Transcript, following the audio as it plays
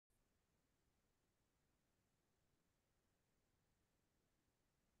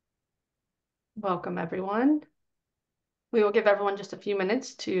Welcome, everyone. We will give everyone just a few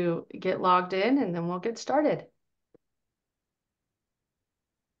minutes to get logged in, and then we'll get started.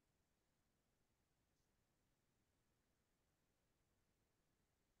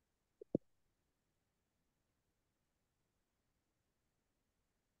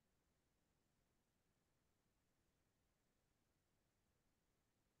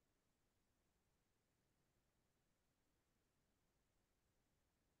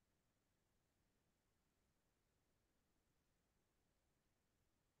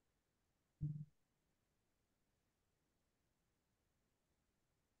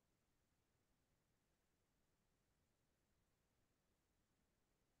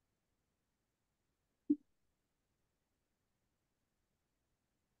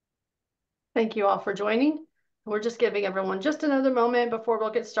 Thank you all for joining. We're just giving everyone just another moment before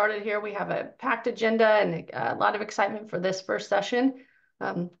we'll get started here. We have a packed agenda and a lot of excitement for this first session.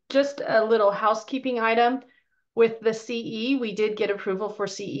 Just a little housekeeping item. With the CE, we did get approval for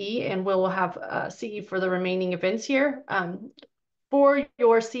CE, and we'll have CE for the remaining events here. For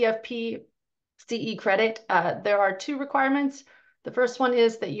your CFP CE credit, there are two requirements. The first one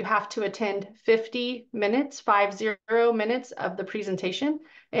is that you have to attend 50 minutes, 50 minutes of the presentation,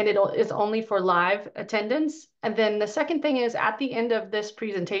 and it is only for live attendance. And then the second thing is at the end of this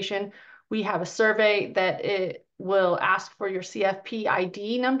presentation, we have a survey that it will ask for your CFP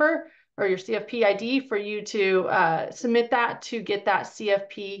ID number or your CFP ID for you to submit that to get that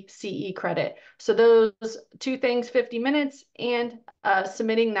CFP CE credit. So those two things, 50 minutes and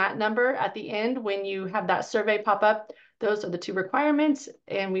submitting that number at the end when you have that survey pop up, those are the two requirements,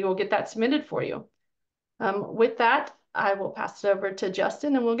 and we will get that submitted for you. With that, I will pass it over to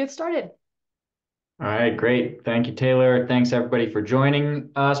Justin and we'll get started. All right, great. Thank you, Taylor. Thanks, everybody, for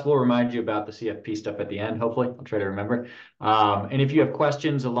joining us. We'll remind you about the CFP stuff at the end, hopefully. I'll try to remember. And if you have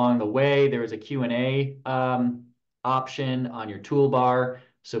questions along the way, there is a Q&A option on your toolbar.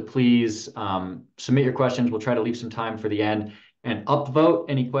 So please submit your questions. We'll try to leave some time for the end and upvote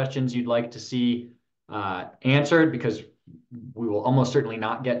any questions you'd like to see answered, because we will almost certainly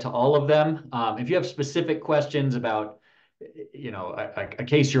not get to all of them. If you have specific questions about a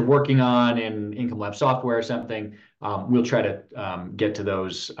case you're working on in Income Lab software or something, we'll try to get to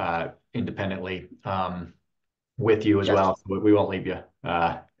those independently with you as well. We won't leave you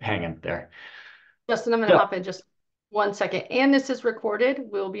hanging there. Justin, I'm going to hop in just 1 second. And this is recorded.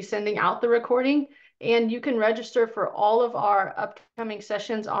 We'll be sending out the recording, and you can register for all of our upcoming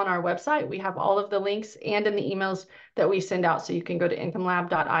sessions on our website. We have all of the links and in the emails that we send out. So you can go to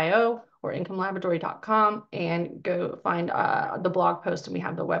incomelab.io or incomelaboratory.com and go find the blog post, and we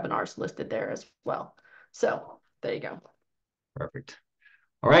have the webinars listed there as well. So there you go. Perfect.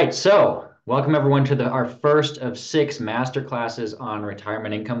 All right, so welcome everyone to our first of 6 masterclasses on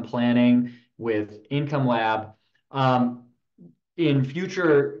retirement income planning with Income Lab. In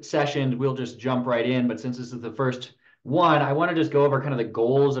future sessions, we'll just jump right in, but since this is the first one, I want to just go over kind of the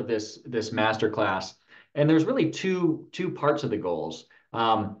goals of this masterclass. And there's really two parts of the goals.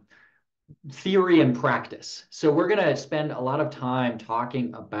 Theory and practice. So we're going to spend a lot of time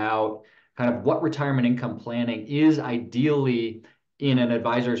talking about kind of what retirement income planning is ideally in an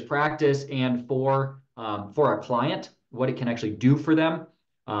advisor's practice and for a client, what it can actually do for them,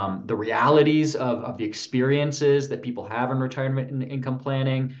 the realities of the experiences that people have in retirement and income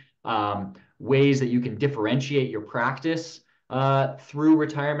planning, ways that you can differentiate your practice through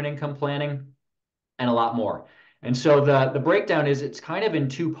retirement income planning, and a lot more. And so the breakdown is it's kind of in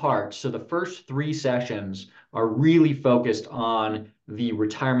 2 parts. So the first 3 sessions are really focused on the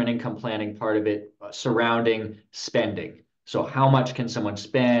retirement income planning part of it, surrounding spending. So how much can someone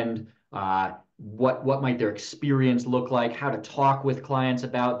spend? What might their experience look like? How to talk with clients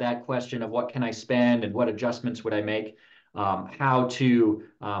about that question of what can I spend and what adjustments would I make? How to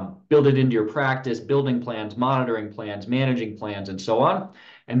build it into your practice, building plans, monitoring plans, managing plans, and so on.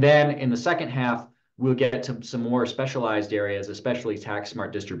 And then in the second half, we'll get to some more specialized areas, especially tax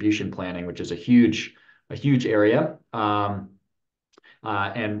smart distribution planning, which is a huge area. And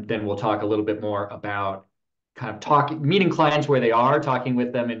then we'll talk a little bit more about kind of meeting clients where they are, talking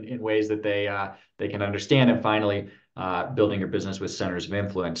with them in ways that they can understand, and finally building your business with centers of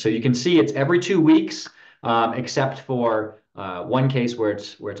influence. So you can see it's every 2 weeks, except for one case where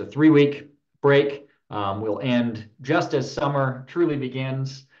it's a 3-week break. We'll end just as summer truly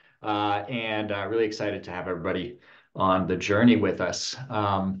begins. And really excited to have everybody on the journey with us.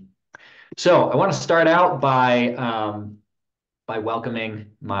 So I want to start out by welcoming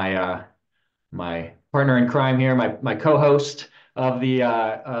my partner in crime here, my co-host of the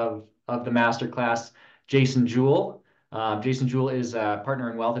masterclass, Jason Juhl. Jason Juhl is a partner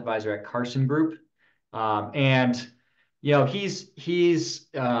and wealth advisor at Carson Group. And he's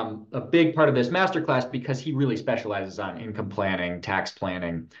a big part of this masterclass because he really specializes on income planning, tax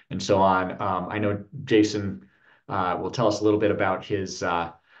planning, and so on. I know Jason will tell us a little bit about his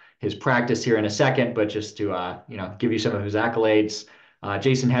practice here in a second, but just to give you some of his accolades.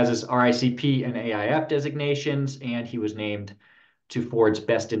 Jason has his RICP and AIF designations, and he was named to Ford's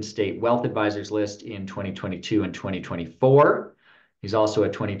Best in State Wealth Advisors list in 2022 and 2024. He's also a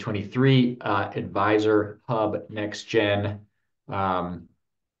 2023 Advisor Hub Next Gen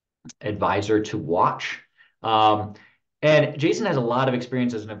advisor to watch. And Jason has a lot of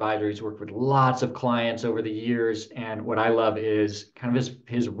experience as an advisor. He's worked with lots of clients over the years. And what I love is kind of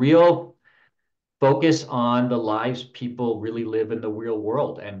his real focus on the lives people really live in the real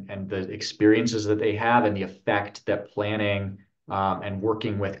world and the experiences that they have and the effect that planning and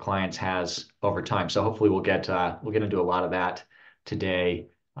working with clients has over time. So hopefully we'll get into a lot of that today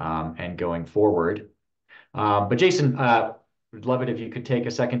and going forward. But Jason, would love it if you could take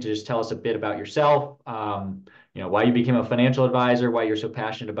a second to just tell us a bit about yourself, why you became a financial advisor, why you're so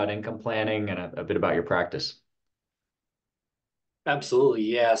passionate about income planning, and a bit about your practice. Absolutely,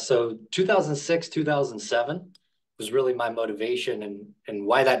 yeah. So 2006, 2007 was really my motivation, and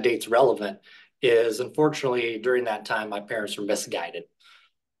why that date's relevant is, unfortunately, during that time, my parents were misguided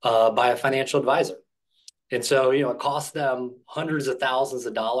by a financial advisor. And so, it cost them hundreds of thousands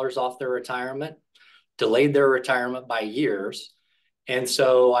of dollars off their retirement, delayed their retirement by years. And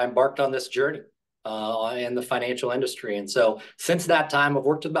so I embarked on this journey in the financial industry. And so since that time, I've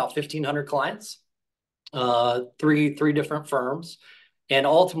worked with about 1,500 clients, three different firms, and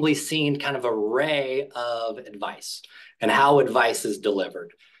ultimately seen kind of an array of advice and how advice is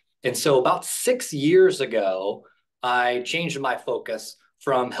delivered. And so about 6 years ago, I changed my focus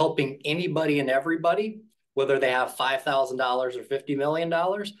from helping anybody and everybody, whether they have $5,000 or $50 million,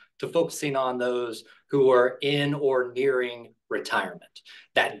 to focusing on those who are in or nearing retirement,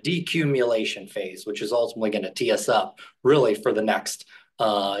 that decumulation phase, which is ultimately going to tee us up really for the next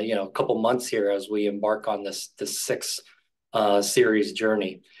couple months here as we embark on this six series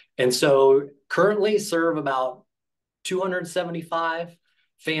journey. And so currently serve about 275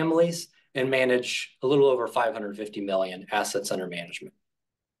 families and manage a little over 550 million assets under management.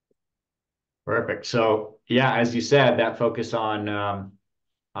 Perfect. So yeah, as you said, that focus on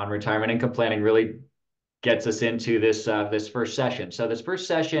retirement income planning really gets us into this first session. So this first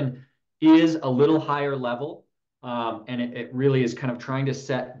session is a little higher level, and it really is kind of trying to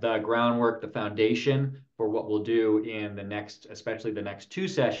set the groundwork, the foundation for what we'll do in especially the next two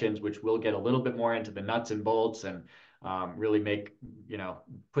sessions, which we'll get a little bit more into the nuts and bolts and really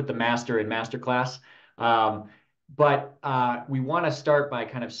put the master in Masterclass. But we want to start by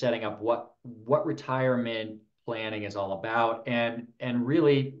kind of setting up what retirement planning is all about and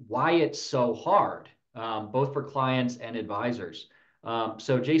really why it's so hard, both for clients and advisors.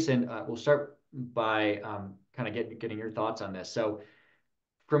 So Jason, we'll start by kind of getting your thoughts on this. So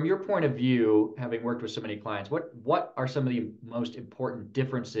from your point of view, having worked with so many clients, what are some of the most important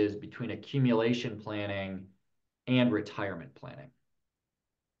differences between accumulation planning and retirement planning?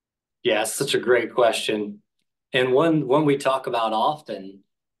 Yeah, it's such a great question. And one we talk about often.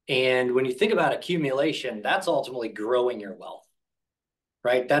 And when you think about accumulation, that's ultimately growing your wealth,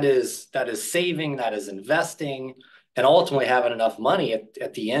 right? That is saving, that is investing, and ultimately having enough money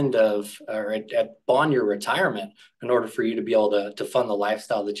at the end of, or on your retirement in order for you to be able to fund the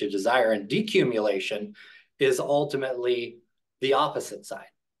lifestyle that you desire. And decumulation is ultimately the opposite side.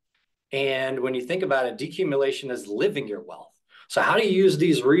 And when you think about it, decumulation is living your wealth. So how do you use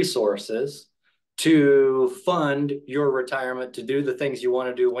these resources to fund your retirement, to do the things you want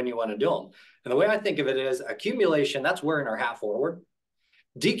to do when you want to do them? And the way I think of it is accumulation, that's wearing our hat forward.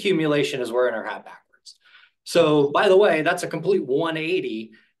 Decumulation is wearing our hat backwards. So by the way, that's a complete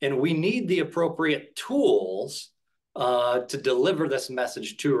 180, and we need the appropriate tools to deliver this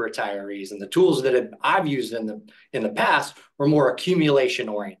message to retirees. And the tools that I've used in the past were more accumulation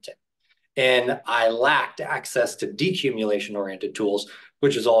oriented. And I lacked access to decumulation oriented tools,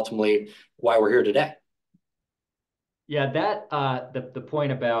 which is ultimately why we're here today. Yeah, the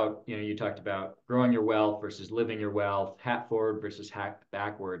point about, you talked about growing your wealth versus living your wealth, hat forward versus hat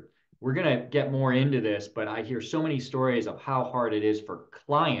backward. We're going to get more into this, but I hear so many stories of how hard it is for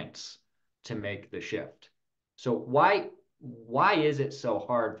clients to make the shift. So why is it so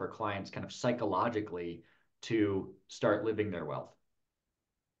hard for clients kind of psychologically to start living their wealth?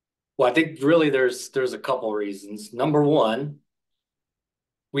 Well, I think really there's a couple reasons. Number one,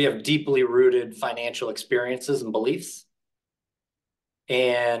 we have deeply rooted financial experiences and beliefs.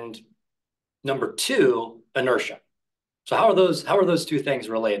 And number two, inertia. So how are those two things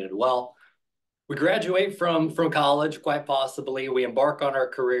related? Well, we graduate from college, quite possibly. We embark on our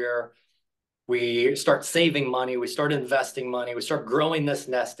career. We start saving money. We start investing money. We start growing this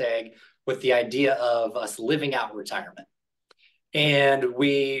nest egg with the idea of us living out retirement. And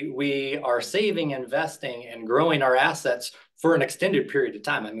we are saving, investing, and growing our assets for an extended period of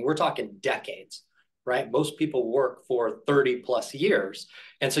time. I mean, we're talking decades, right? Most people work for 30 plus years.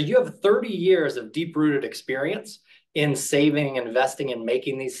 And so you have 30 years of deep-rooted experience in saving, investing, and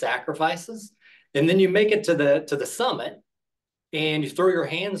making these sacrifices. And then you make it to the summit and you throw your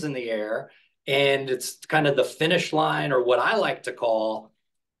hands in the air, and it's kind of the finish line, or what I like to call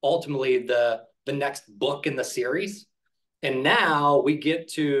ultimately the next book in the series. And now we get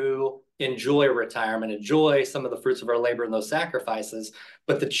to enjoy retirement, enjoy some of the fruits of our labor and those sacrifices.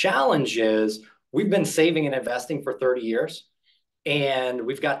 But the challenge is we've been saving and investing for 30 years. And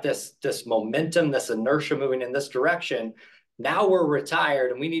we've got this momentum, this inertia moving in this direction. Now we're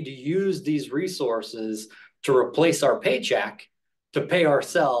retired and we need to use these resources to replace our paycheck to pay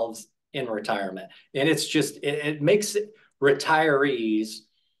ourselves in retirement. And it's just, it makes retirees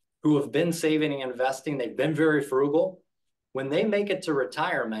who have been saving and investing, they've been very frugal. When they make it to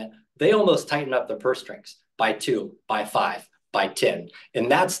retirement, they almost tighten up the purse strings by 2, by 5, by 10. And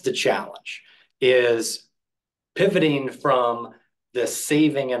that's the challenge, is pivoting from this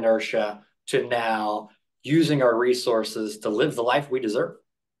saving inertia to now using our resources to live the life we deserve.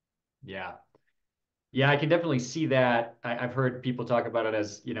 Yeah. Yeah, I can definitely see that. I've heard people talk about it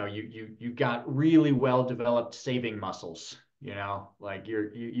as, you've got really well developed saving muscles, like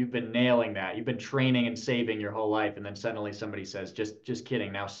you've been nailing that. You've been training and saving your whole life, and then suddenly somebody says, just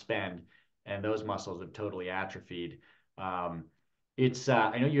kidding, now spend. And those muscles have totally atrophied. I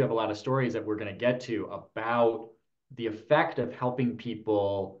know you have a lot of stories that we're going to get to about the effect of helping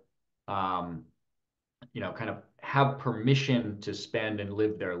people, kind of have permission to spend and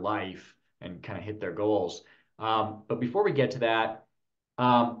live their life and kind of hit their goals. But before we get to that,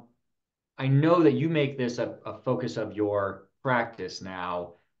 I know that you make this a focus of your practice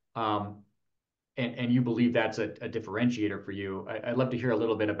now, and you believe that's a differentiator for you. I'd love to hear a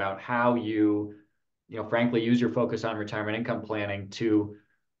little bit about how you, frankly, use your focus on retirement income planning to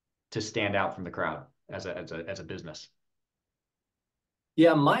stand out from the crowd as a business.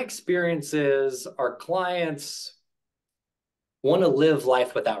 Yeah, my experience is our clients want to live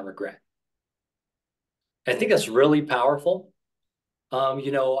life without regret. I think that's really powerful.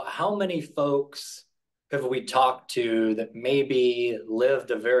 How many folks have we talked to that maybe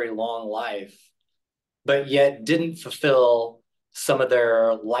lived a very long life, but yet didn't fulfill some of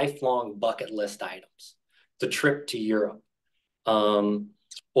their lifelong bucket list items? The trip to Europe,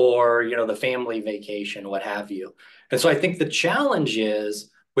 or, the family vacation, what have you. And so I think the challenge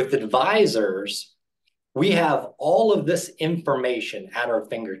is with advisors, we have all of this information at our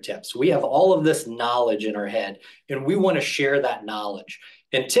fingertips. We have all of this knowledge in our head, and we want to share that knowledge.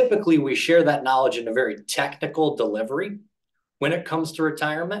 And typically we share that knowledge in a very technical delivery when it comes to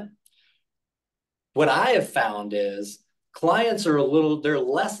retirement. What I have found is clients are they're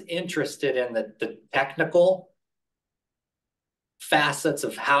less interested in the technical facets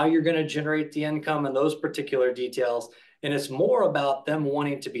of how you're going to generate the income and those particular details. And it's more about them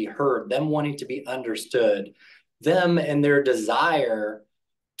wanting to be heard, them wanting to be understood, them and their desire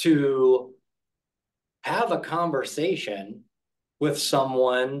to have a conversation with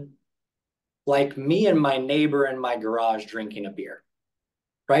someone like me and my neighbor in my garage drinking a beer,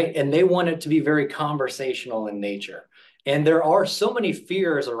 right? And they want it to be very conversational in nature. And there are so many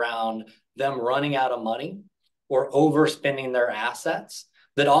fears around them running out of money or overspending their assets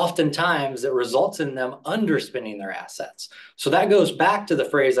that oftentimes it results in them underspending their assets. So that goes back to the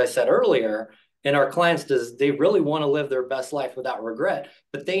phrase I said earlier, and our clients, they really want to live their best life without regret,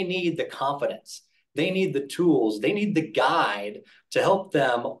 but they need the confidence. They need the tools. They need the guide to help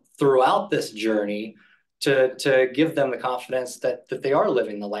them throughout this journey to give them the confidence that they are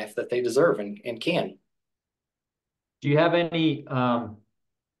living the life that they deserve and can. Do you have any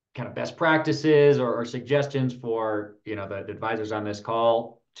kind of best practices or suggestions for the advisors on this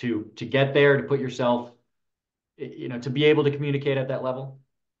call to get there, to put yourself, to be able to communicate at that level?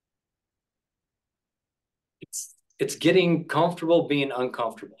 It's getting comfortable being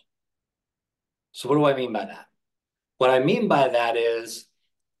uncomfortable. So what do I mean by that? What I mean by that is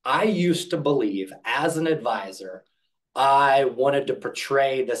I used to believe as an advisor, I wanted to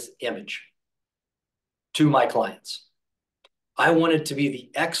portray this image to my clients. I wanted to be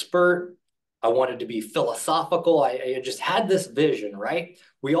the expert. I wanted to be philosophical. I just had this vision, right?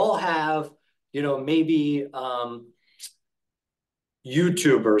 We all have, maybe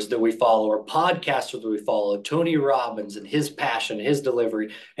YouTubers that we follow or podcasters that we follow, Tony Robbins and his passion, his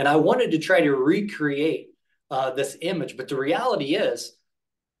delivery. And I wanted to try to recreate this image. But the reality is,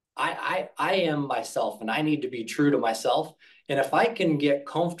 I am myself and I need to be true to myself. And if I can get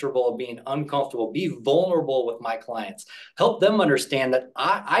comfortable being uncomfortable, be vulnerable with my clients, help them understand that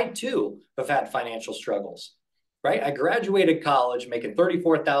I too have had financial struggles, right? I graduated college making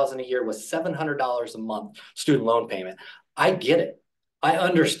 $34,000 a year with $700 a month student loan payment. I get it. I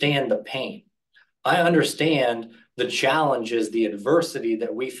understand the pain. I understand the challenges, the adversity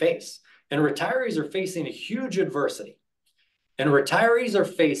that we face. And retirees are facing a huge adversity. And retirees are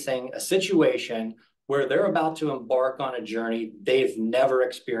facing a situation where they're about to embark on a journey they've never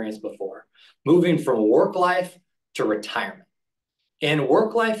experienced before, moving from work life to retirement. And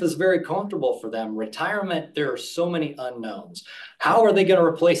work life is very comfortable for them. Retirement, there are so many unknowns. How are they going to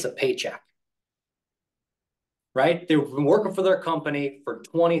replace a paycheck? Right? They've been working for their company for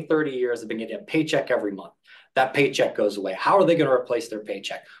 20, 30 years. They've been getting a paycheck every month. That paycheck goes away. How are they going to replace their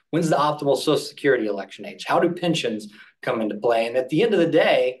paycheck? When's the optimal Social Security election age? How do pensions come into play? And at the end of the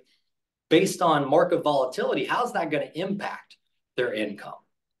day, based on market volatility, how's that going to impact their income?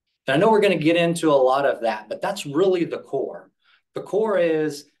 And I know we're going to get into a lot of that, but that's really the core. The core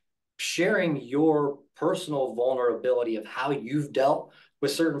is sharing your personal vulnerability of how you've dealt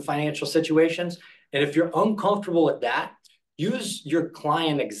with certain financial situations. And if you're uncomfortable with that, use your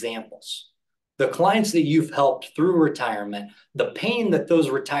client examples. The clients that you've helped through retirement, the pain that those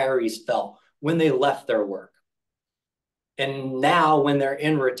retirees felt when they left their work. And now when they're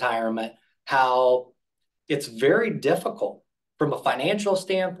in retirement, how it's very difficult from a financial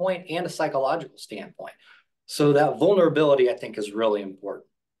standpoint and a psychological standpoint. So that vulnerability, I think, is really important.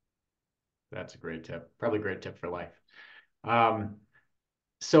 That's a great tip. Probably a great tip for life.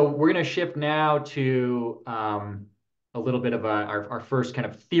 So we're going to shift now to a little bit of our first kind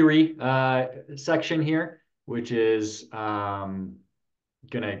of theory section here, which is going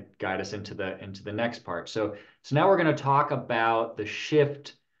to guide us into the next part. So now we're going to talk about the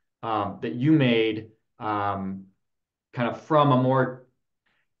shift that you made kind of from a more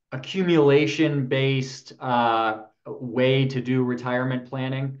accumulation-based way to do retirement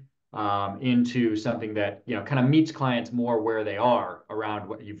planning into something that, you know, kind of meets clients more where they are around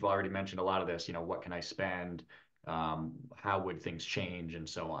what you've already mentioned a lot of this, you know, what can I spend? How would things change and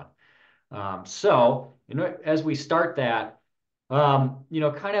so on. So, you know, as we start that, you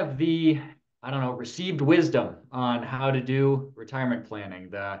know, kind of I don't know, received wisdom on how to do retirement planning.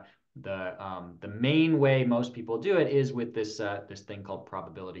 The main way most people do it is with this thing called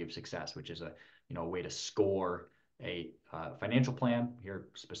probability of success, which is a way to score a financial plan, here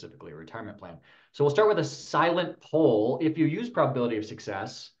specifically a retirement plan. So we'll start with a silent poll. If you use probability of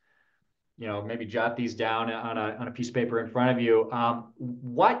success, you know, maybe jot these down on a piece of paper in front of you.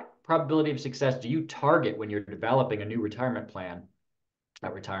 What probability of success do you target when you're developing a new retirement plan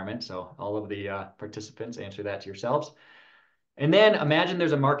at retirement? So all of the participants, answer that to yourselves. And then imagine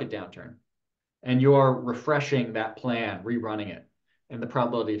there's a market downturn and you're refreshing that plan, rerunning it, and the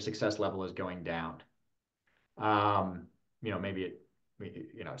probability of success level is going down. You know, maybe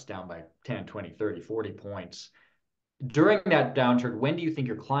it's down by 10, 20, 30, 40 points. During that downturn, when do you think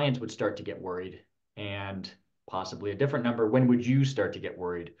your clients would start to get worried? And possibly a different number, when would you start to get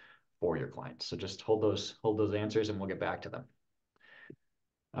worried for your clients? So just hold those answers and we'll get back to them.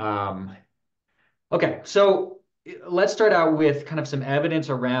 Okay, so let's start out with kind of some evidence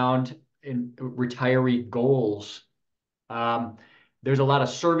around retiree goals. There's a lot of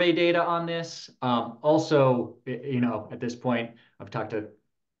survey data on this. Also, you know, at this point, I've talked to,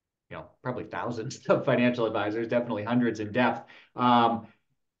 you know, probably thousands of financial advisors, definitely hundreds in depth,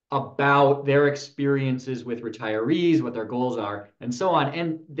 about their experiences with retirees, what their goals are, and so on.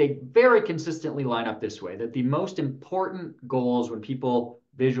 And they very consistently line up this way, that the most important goals when people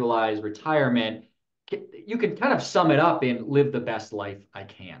visualize retirement, you can kind of sum it up in live the best life I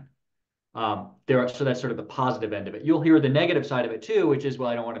can. So that's sort of the positive end of it. You'll hear the negative side of it too, which is, well,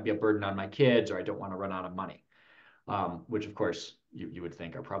 I don't want to be a burden on my kids, or I don't want to run out of money, which of course you would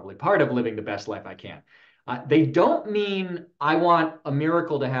think are probably part of living the best life I can. They don't mean I want a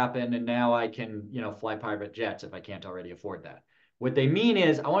miracle to happen and now I can, you know, fly private jets if I can't already afford that. What they mean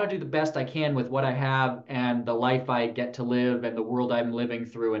is I want to do the best I can with what I have and the life I get to live and the world I'm living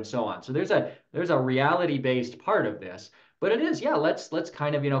through and so on. So there's a reality-based part of this, but it is, yeah, let's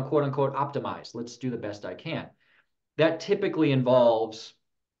kind of, you know, quote unquote optimize. Let's do the best I can. That typically involves,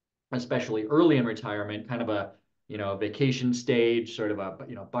 especially early in retirement, kind of a, you know, vacation stage, sort of a,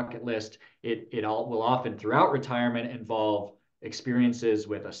 you know, bucket list. It all will often throughout retirement involve experiences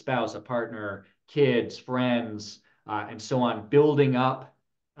with a spouse, a partner, kids, friends, and so on, building up,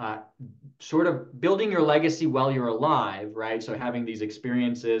 sort of building your legacy while you're alive, right? So having these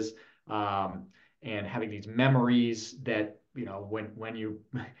experiences and having these memories that, when you,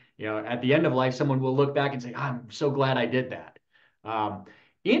 at the end of life, someone will look back and say, I'm so glad I did that.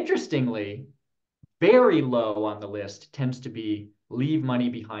 Interestingly, very low on the list tends to be leave money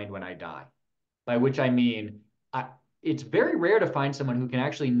behind when I die, by which I mean it's very rare to find someone who can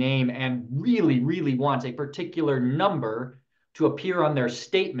actually name and really, really wants a particular number to appear on their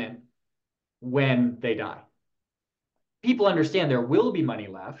statement when they die. People understand there will be money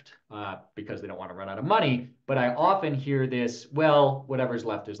left because they don't want to run out of money, but I often hear this, well, whatever's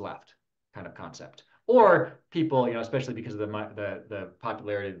left is left kind of concept. Or people, especially because of the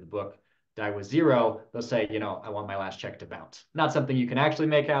popularity of the book, Die with Zero, they'll say, I want my last check to bounce. Not something you can actually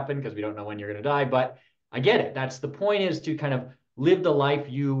make happen because we don't know when you're going to die, but I get it. That's the point, is to kind of live the life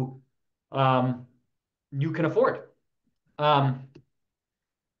you can afford.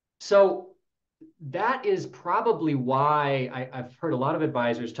 So that is probably why I've heard a lot of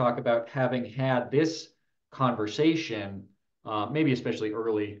advisors talk about having had this conversation, maybe especially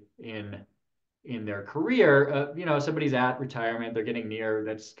early in their career. Somebody's at retirement, they're getting near,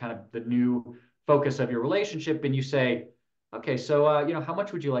 that's kind of the new focus of your relationship, and you say, okay, so how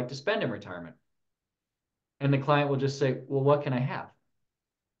much would you like to spend in retirement? And the client will just say, well, what can I have?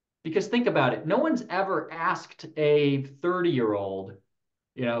 Because think about it, no one's ever asked a 30-year-old,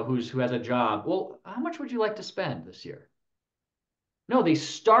 who has a job, well, how much would you like to spend this year? No, they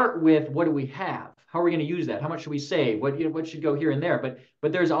start with, what do we have? How are we going to use that? How much should we save? What should go here and there?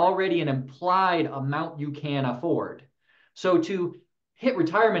 But there's already an implied amount you can afford. So to hit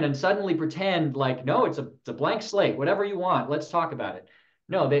retirement and suddenly pretend like, no, it's a blank slate, whatever you want, let's talk about it.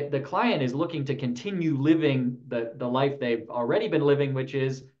 No, the client is looking to continue living the life they've already been living, which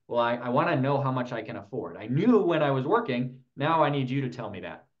is, well, I want to know how much I can afford. I knew when I was working, now I need you to tell me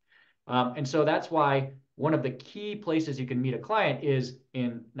that. And so that's why one of the key places you can meet a client is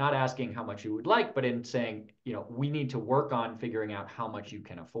in not asking how much you would like, but in saying, we need to work on figuring out how much you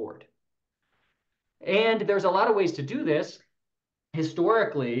can afford. And there's a lot of ways to do this.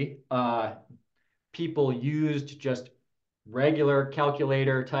 Historically, people used just regular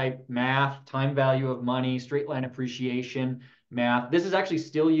calculator type math, time value of money, straight line appreciation math. This is actually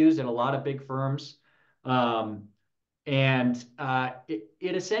still used at a lot of big firms. And it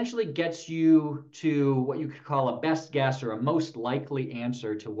essentially gets you to what you could call a best guess or a most likely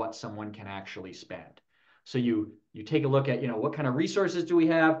answer to what someone can actually spend. So you take a look at, what kind of resources do we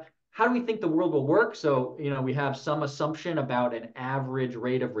have? How do we think the world will work? So, we have some assumption about an average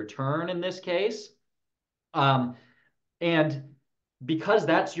rate of return in this case. And because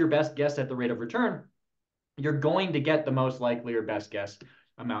that's your best guess at the rate of return, you're going to get the most likely or best guess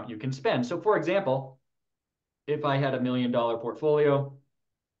amount you can spend. So for example, if I had $1 million portfolio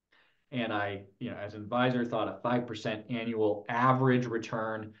and I, as an advisor, thought a 5% annual average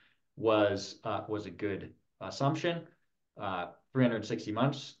return was a good assumption, 360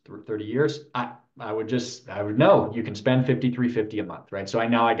 months, 30 years, I would know you can spend $5,350 a month, right? So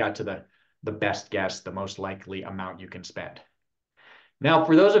I got to the best guess, the most likely amount you can spend. Now,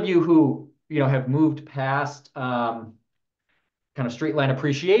 for those of you who, have moved past kind of straight line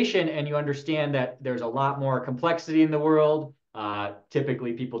appreciation, and you understand that there's a lot more complexity in the world.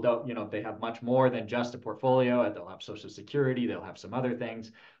 Typically, people don't, they have much more than just a portfolio. They'll have Social Security, they'll have some other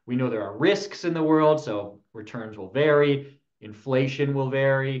things. We know there are risks in the world, so returns will vary, inflation will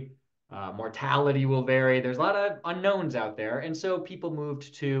vary, mortality will vary. There's a lot of unknowns out there, and so people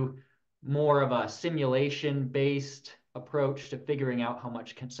moved to more of a simulation-based approach to figuring out how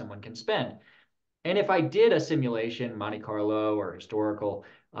much someone can spend. And if I did a simulation, Monte Carlo or historical,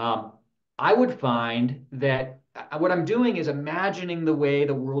 I would find that what I'm doing is imagining the way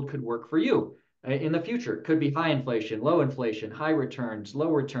the world could work for you in the future. It could be high inflation, low inflation, high returns,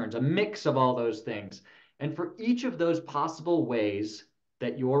 low returns, a mix of all those things. And for each of those possible ways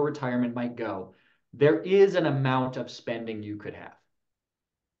that your retirement might go, there is an amount of spending you could have.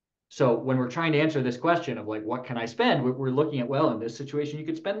 So when we're trying to answer this question of like, what can I spend? We're looking at, well, in this situation, you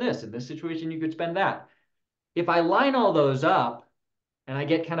could spend this. In this situation, you could spend that. If I line all those up and I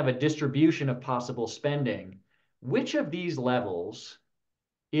get kind of a distribution of possible spending, which of these levels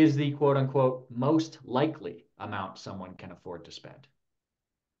is the quote unquote most likely amount someone can afford to spend?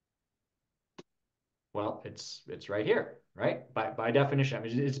 Well, it's right here, right? By definition, I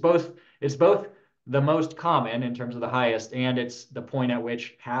mean, it's both the most common in terms of the highest, and it's the point at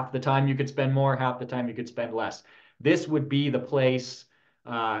which half the time you could spend more, half the time you could spend less. This would be the place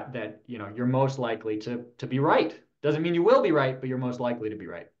that you're most likely to be right. Doesn't mean you will be right, but you're most likely to be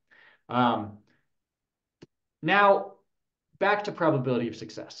right. Now, back to probability of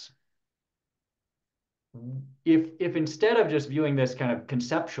success. If instead of just viewing this kind of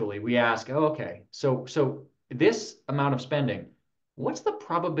conceptually, we ask, oh, okay, so this amount of spending, what's the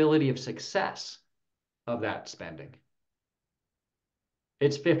probability of success of that spending?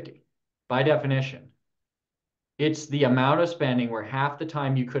 It's 50 by definition. It's the amount of spending where half the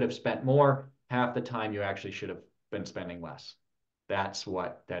time you could have spent more, half the time you actually should have been spending less. That's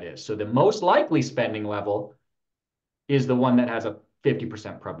what that is. So the most likely spending level is the one that has a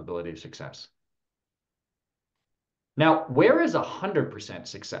 50% probability of success. Now, where is 100%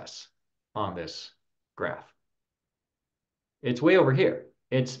 success on this graph? It's way over here.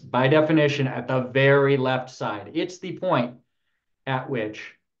 It's by definition at the very left side. It's the point at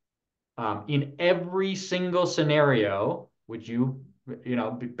which in every single scenario, which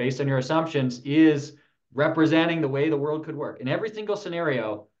based on your assumptions, is representing the way the world could work. In every single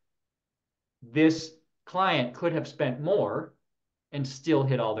scenario, this client could have spent more and still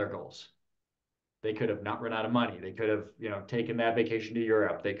hit all their goals. They could have not run out of money. They could have, taken that vacation to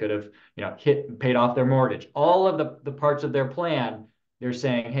Europe. They could have, hit and paid off their mortgage. All of the parts of their plan, they're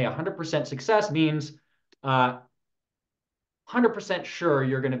saying, hey, 100% success means 100% sure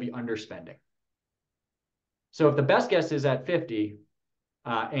you're going to be underspending. So if the best guess is at 50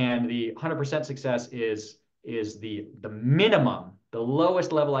 and the 100% success is the minimum, the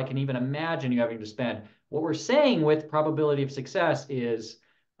lowest level I can even imagine you having to spend, what we're saying with probability of success is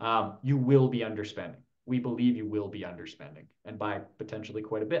you will be underspending. We believe you will be underspending, and by potentially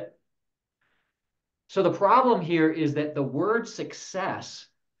quite a bit. So the problem here is that the word success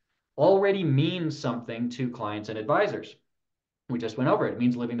already means something to clients and advisors. We just went over it. It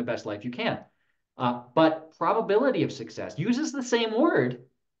means living the best life you can. But probability of success uses the same word,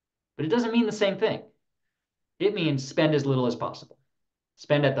 but it doesn't mean the same thing. It means spend as little as possible.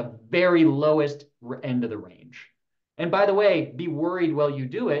 Spend at the very lowest end of the range. And by the way, be worried while you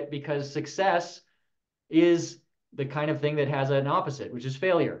do it, because success is the kind of thing that has an opposite, which is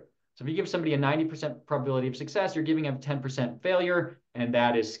failure. So if you give somebody a 90% probability of success, you're giving them 10% failure, and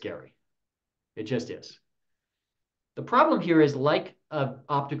that is scary. It just is. The problem here is like an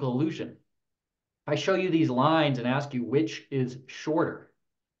optical illusion. If I show you these lines and ask you which is shorter,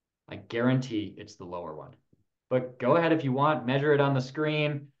 I guarantee it's the lower one. But go ahead if you want, measure it on the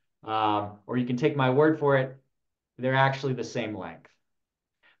screen, or you can take my word for it. They're actually the same length.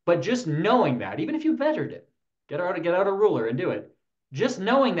 But just knowing that, even if you measured it, get out a ruler and do it. Just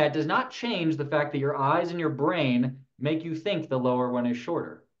knowing that does not change the fact that your eyes and your brain make you think the lower one is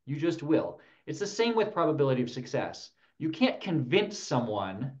shorter. You just will. It's the same with probability of success. You can't convince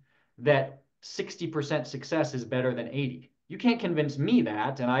someone that 60% success is better than 80. You can't convince me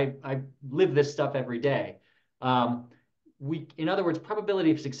that, and I live this stuff every day. In other words, probability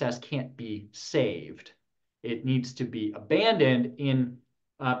of success can't be saved. It needs to be abandoned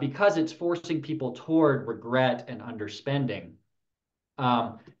because it's forcing people toward regret and underspending.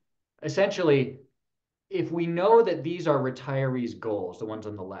 Essentially, if we know that these are retirees' goals, the ones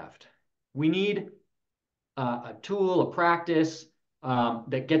on the left, we need a tool, a practice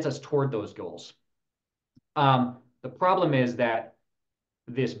that gets us toward those goals. The problem is that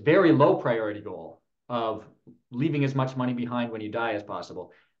this very low priority goal of leaving as much money behind when you die as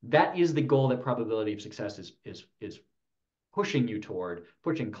possible, that is the goal that probability of success is pushing you toward,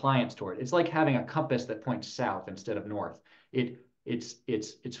 pushing clients toward. It's like having a compass that points south instead of north.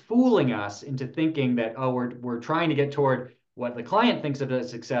 It's fooling us into thinking that, oh, we're trying to get toward what the client thinks of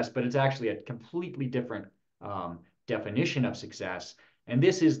as success, but it's actually a completely different definition of success. And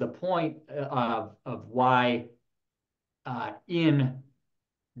this is the point of why in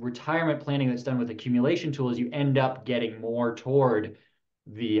retirement planning that's done with accumulation tools, you end up getting more toward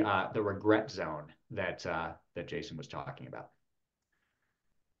the regret zone that Jason was talking about.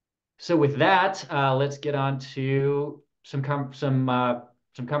 So with that, let's get on to some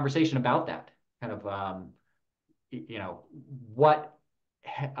conversation about that kind of what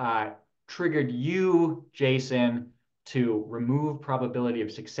triggered you, Jason, to remove probability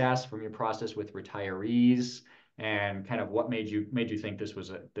of success from your process with retirees, and kind of what made you think this was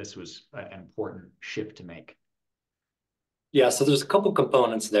an important shift to make. Yeah, so there's a couple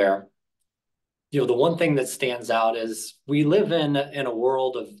components there. The one thing that stands out is we live in a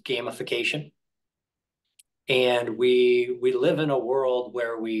world of gamification, and we live in a world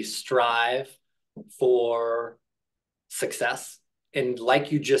where we strive for success. And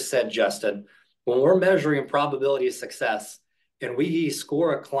like you just said, Justin, when we're measuring probability of success and we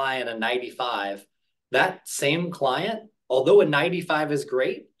score a client a 95, that same client, although a 95 is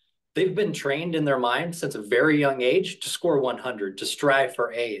great, they've been trained in their mind since a very young age to score 100, to strive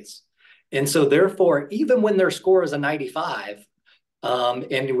for A's. And so therefore, even when their score is a 95,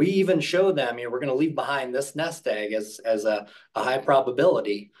 and we even show them, we're going to leave behind this nest egg as a high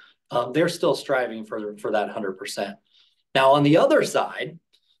probability, they're still striving for that 100%. Now, on the other side,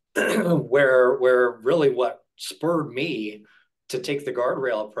 where really what spurred me to take the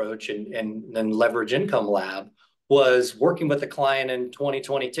guardrail approach and leverage Income Lab was working with a client in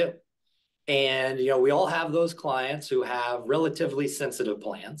 2022. And, we all have those clients who have relatively sensitive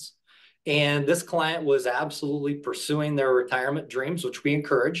plans. And this client was absolutely pursuing their retirement dreams, which we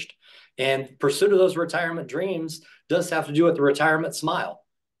encouraged. And pursuit of those retirement dreams does have to do with the retirement smile,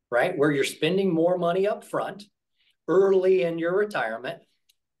 right? Where you're spending more money up front early in your retirement.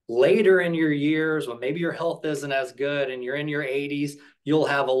 Later in your years, when maybe your health isn't as good and you're in your 80s, you'll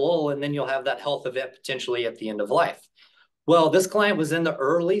have a lull, and then you'll have that health event potentially at the end of life. Well, this client was in the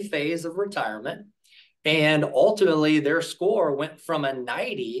early phase of retirement, and ultimately their score went from a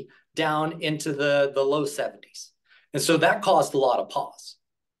 90 down into the low 70s. And so that caused a lot of pause.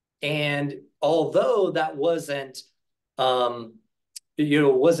 And although that wasn't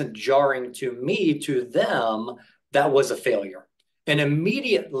jarring to me, to them, that was a failure. And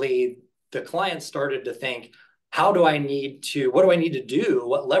immediately the client started to think, what do I need to do?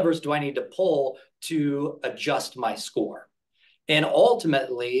 What levers do I need to pull to adjust my score? And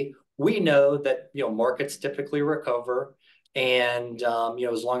ultimately, we know that, markets typically recover. And,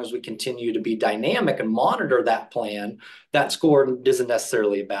 as long as we continue to be dynamic and monitor that plan, that score isn't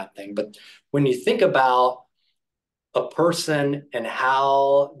necessarily a bad thing. But when you think about a person and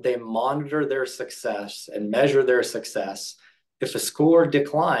how they monitor their success and measure their success, if a score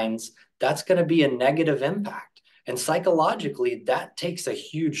declines, that's going to be a negative impact. And psychologically, that takes a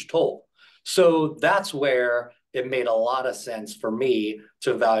huge toll. So that's where it made a lot of sense for me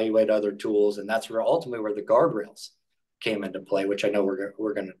to evaluate other tools. And that's where ultimately where the guardrails came into play, which I know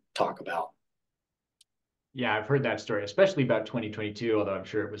we're going to talk about. Yeah, I've heard that story, especially about 2022, although I'm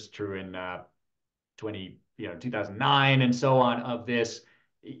sure it was true in 2009 and so on, of this,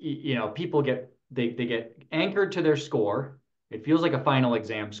 people they get anchored to their score. It feels like a final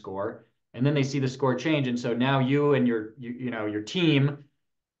exam score, and then they see the score change. And so now you and your team,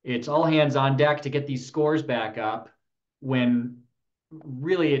 it's all hands on deck to get these scores back up, when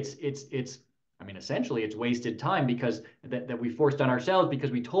really essentially it's wasted time, because that we forced on ourselves,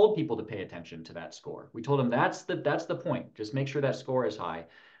 because we told people to pay attention to that score. We told them that's the point. Just make sure that score is high.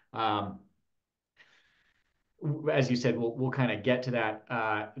 As you said, we'll kind of get to that,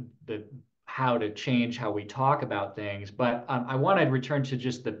 the how to change how we talk about things. But I want to return to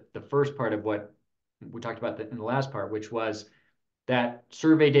just the first part of what we talked about in the last part, which was that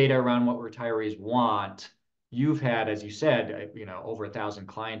survey data around what retirees want. You've had, as you said, over 1,000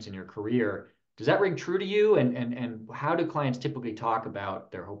 clients in your career. Does that ring true to you? And how do clients typically talk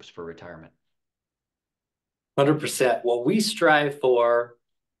about their hopes for retirement? 100%. What we strive for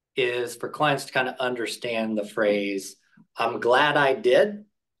is for clients to kind of understand the phrase, I'm glad I did,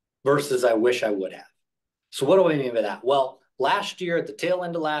 versus I wish I would have. So what do I mean by that? Well, last year, at the tail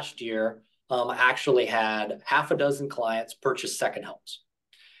end of last year, I actually had half a dozen clients purchase second homes.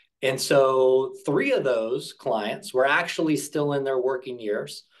 And so 3 of those clients were actually still in their working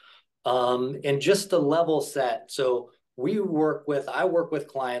years. And just to level set, so I work with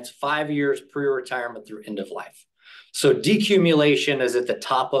clients 5 years pre-retirement through end of life. So decumulation is at the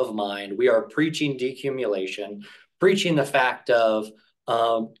top of mind. We are preaching decumulation, preaching the fact of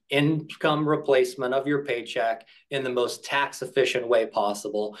income replacement of your paycheck in the most tax efficient way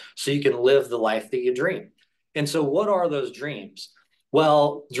possible, so you can live the life that you dream. And so what are those dreams?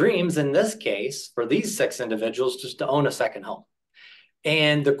 Well, dreams in this case for these 6 individuals, just to own a second home.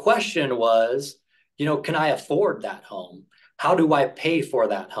 And the question was, can I afford that home? How do I pay for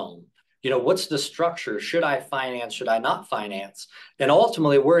that home? What's the structure? Should I finance? Should I not finance? And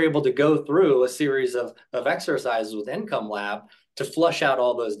ultimately, we're able to go through a series of exercises with Income Lab to flush out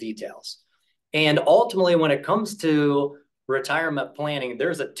all those details. And ultimately, when it comes to retirement planning,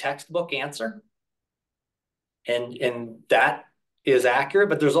 there's a textbook answer. And that is accurate,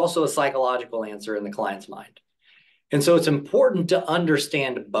 but there's also a psychological answer in the client's mind. And so it's important to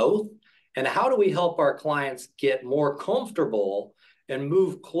understand both. And how do we help our clients get more comfortable and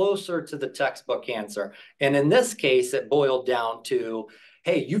move closer to the textbook answer? And in this case, it boiled down to,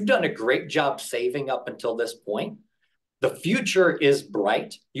 hey, you've done a great job saving up until this point. The future is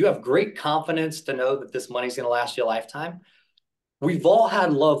bright. You have great confidence to know that this money's going to last you a lifetime. We've all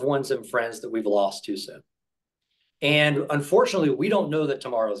had loved ones and friends that we've lost too soon. And unfortunately, we don't know that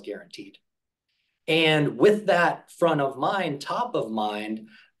tomorrow is guaranteed. And with that front of mind, top of mind,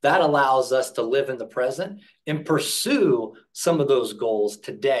 That allows us to live in the present and pursue some of those goals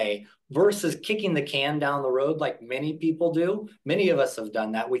today versus kicking the can down the road like many people do. Many of us have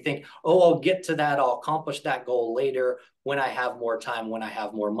done that. We think, oh, I'll get to that. I'll accomplish that goal later when I have more time, when I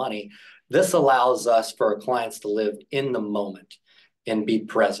have more money. This allows us for our clients to live in the moment and be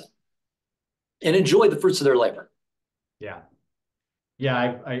present and enjoy the fruits of their labor. Yeah.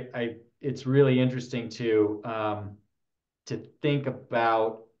 Yeah. It's really interesting to think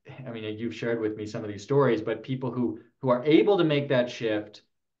about. I mean, you've shared with me some of these stories, but people who are able to make that shift,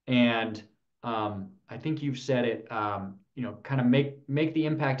 and I think you've said it, kind of make the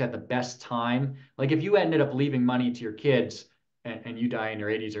impact at the best time. Like if you ended up leaving money to your kids and you die in your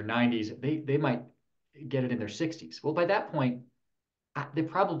 80s or 90s, they might get it in their 60s. Well, by that point, they're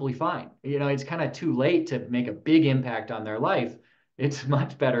probably fine. It's kind of too late to make a big impact on their life. It's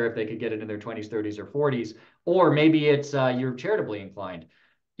much better if they could get it in their 20s, 30s, or 40s, or maybe it's you're charitably inclined.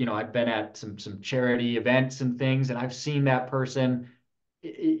 I've been at some charity events and things, and I've seen that person,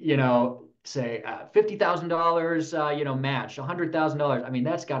 say $50,000, match $100,000. I mean,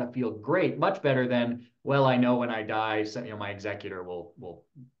 that's got to feel great, much better than, well, I know when I die, so, my executor will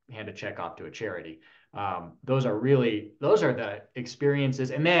hand a check off to a charity. Those are the experiences.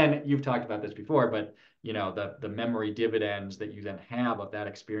 And then you've talked about this before, but the memory dividends that you then have of that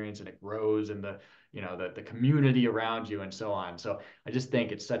experience, and it grows, and the community around you and so on. So I just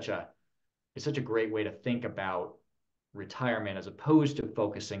think it's such a great way to think about retirement, as opposed to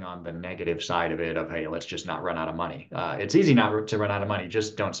focusing on the negative side of it of, hey, let's just not run out of money. It's easy not to run out of money.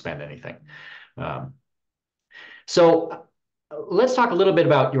 Just don't spend anything. So let's talk a little bit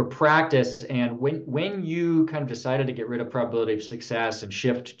about your practice, and when you kind of decided to get rid of probability of success and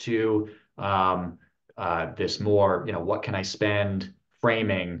shift to this more, what can I spend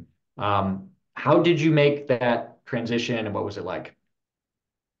framing. How did you make that transition, and what was it like?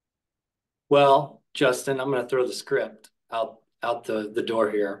 Well, Justin, I'm going to throw the script out the door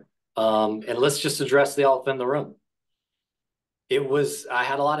here. And let's just address the elephant in the room. I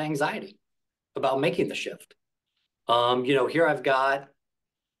had a lot of anxiety about making the shift. Here I've got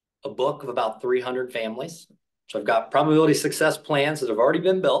a book of about 300 families. So I've got probability success plans that have already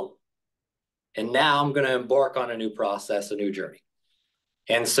been built. And now I'm going to embark on a new process, a new journey.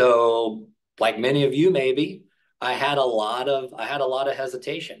 And so, like many of you, maybe I had a lot of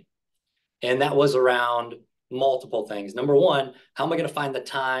hesitation. And that was around multiple things. Number one, how am I going to find the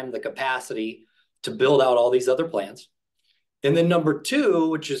time, the capacity to build out all these other plans? And then number two,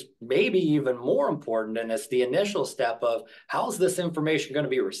 which is maybe even more important, and it's the initial step of how's this information going to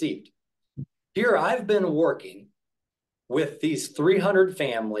be received? Here I've been working with these 300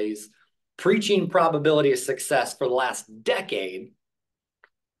 families, preaching probability of success for the last decade.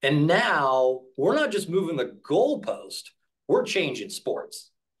 And now we're not just moving the goalpost, we're changing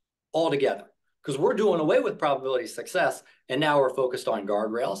sports altogether, because we're doing away with probability of success. And now we're focused on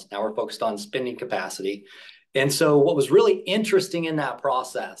guardrails. Now we're focused on spending capacity. And so what was really interesting in that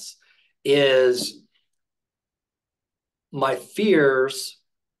process is my fears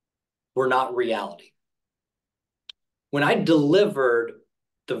were not reality. When I delivered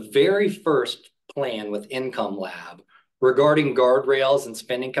the very first plan with Income Lab regarding guardrails and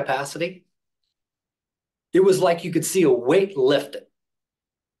spending capacity, it was like you could see a weight lifted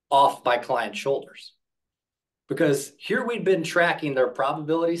off my client's shoulders. Because here we'd been tracking their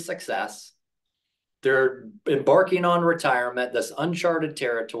probability of success. They're embarking on retirement, this uncharted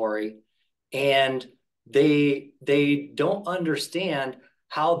territory, and they don't understand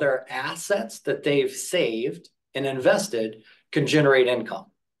how their assets that they've saved and invested can generate income.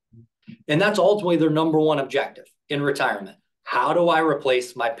 And that's ultimately their number one objective in retirement. How do I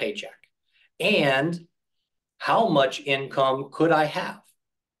replace my paycheck? And how much income could I have?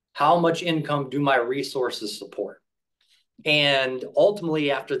 How much income do my resources support? And ultimately,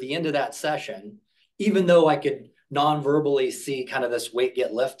 after the end of that session, even though I could non-verbally see kind of this weight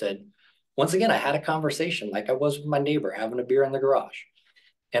get lifted, once again, I had a conversation like I was with my neighbor having a beer in the garage.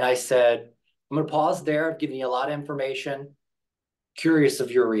 And I said, I'm going to pause there. I've given you a lot of information. Curious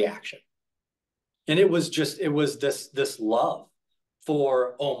of your reaction. And it was this love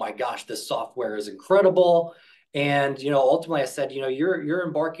for, oh my gosh, this software is incredible. And, ultimately I said, you're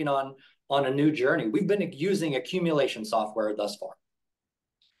embarking on a new journey. We've been using accumulation software thus far.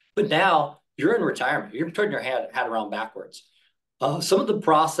 But now you're in retirement. You're turning your head around backwards. Some of the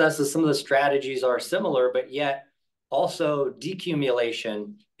processes, some of the strategies are similar, but yet also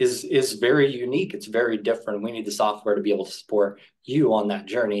decumulation is very unique. It's very different. We need the software to be able to support you on that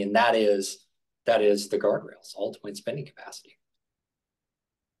journey. And that is the guardrails, ultimate spending capacity.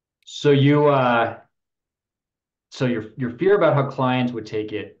 So you So your fear about how clients would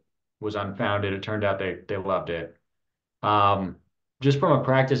take it was unfounded. It turned out they loved it. Um, just from a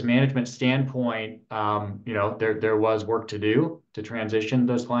practice management standpoint, there was work to do to transition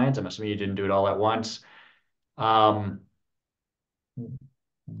those clients. I'm assuming you didn't do it all at once. Um,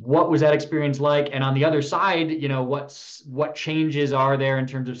 what was that experience like? And on the other side, what changes are there in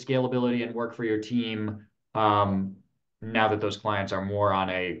terms of scalability and work for your team now that those clients are more on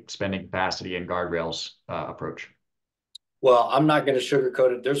a spending capacity and guardrails approach? Well, I'm not going to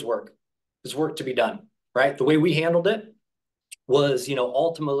sugarcoat it. There's work. There's work to be done, right? The way we handled it was,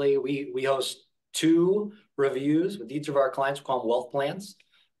 ultimately we host 2 reviews with each of our clients. We call them wealth plans.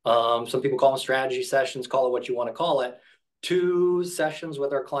 Some people call them strategy sessions, call it what you want to call it. 2 sessions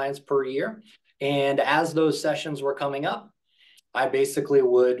with our clients per year. And as those sessions were coming up, I basically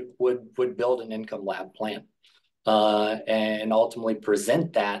would build an income lab plan and ultimately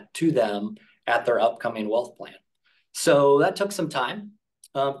present that to them at their upcoming wealth plan. So that took some time,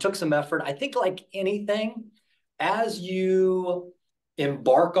 took some effort. I think like anything, as you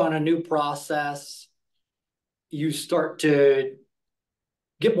embark on a new process, you start to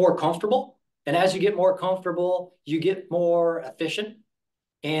get more comfortable. And as you get more comfortable, you get more efficient.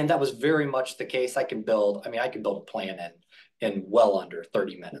 And that was very much the case. I can build a plan in well under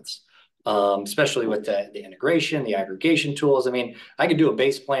 30 minutes, especially with the integration, the aggregation tools. I could do a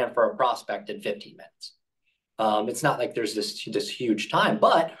base plan for a prospect in 15 minutes. It's not like there's this huge time,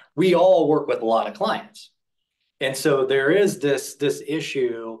 but we all work with a lot of clients. And so there is this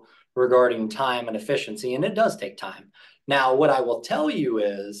issue regarding time and efficiency, and it does take time. Now, what I will tell you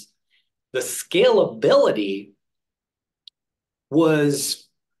is the scalability was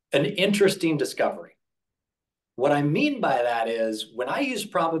an interesting discovery. What I mean by that is when I use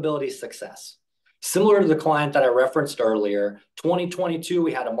probability success, similar to the client that I referenced earlier, 2022,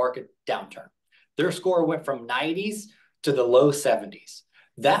 we had a market downturn. Their score went from 90s to the low 70s.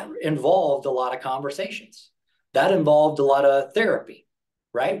 That involved a lot of conversations. That involved a lot of therapy,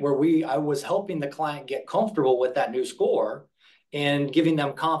 right? I was helping the client get comfortable with that new score and giving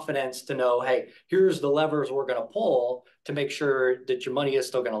them confidence to know, hey, here's the levers we're going to pull to make sure that your money is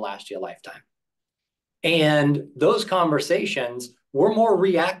still going to last you a lifetime. And those conversations were more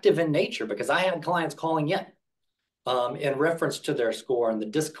reactive in nature because I had clients calling in reference to their score and the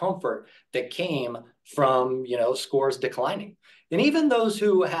discomfort that came from, scores declining. And even those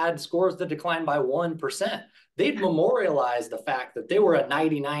who had scores that declined by 1%, they'd memorialize the fact that they were at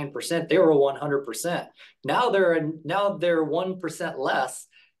 99%, they were 100%. Now they're 1% less,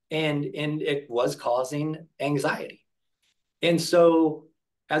 and it was causing anxiety. And so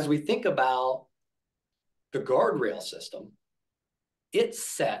as we think about the guardrail system, it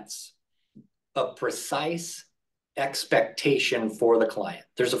sets a precise expectation for the client.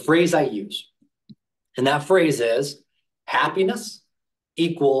 There's a phrase I use, and that phrase is happiness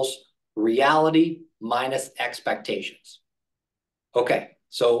equals reality minus expectations. Okay,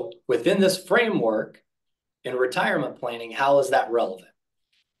 so within this framework in retirement planning, how is that relevant?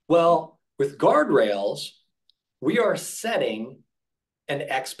 Well, with guardrails, we are setting an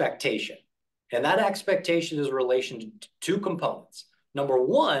expectation. And that expectation is in relation to 2 components. Number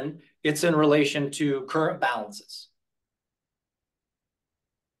 1, it's in relation to current balances.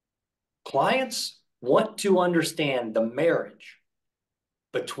 Clients want to understand the marriage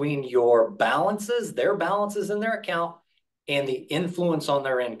between your balances, their balances in their account, and the influence on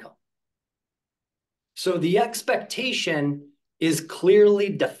their income. So the expectation is clearly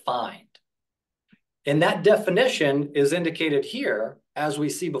defined. And that definition is indicated here, as we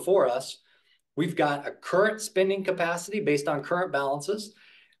see before us. We've got a current spending capacity based on current balances.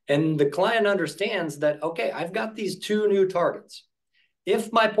 And the client understands that, okay, I've got these 2 new targets.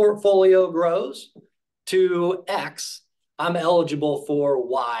 If my portfolio grows to X, I'm eligible for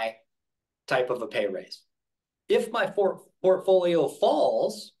Y type of a pay raise. If my portfolio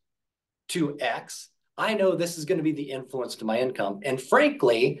falls to X, I know this is going to be the influence to my income. And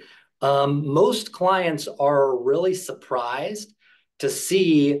frankly, most clients are really surprised to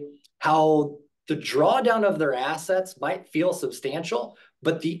see how the drawdown of their assets might feel substantial,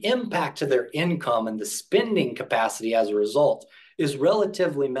 but the impact to their income and the spending capacity as a result is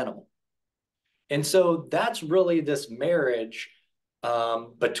relatively minimal. And so that's really this marriage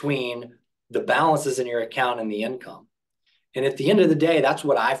between the balances in your account and the income. And at the end of the day, that's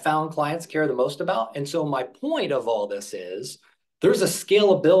what I found clients care the most about. And so my point of all this is there's a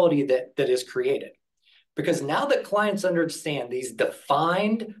scalability that is created. Because now that clients understand these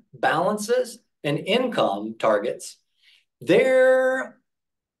defined balances and income targets, they're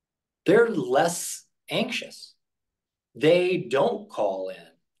less anxious. They don't call in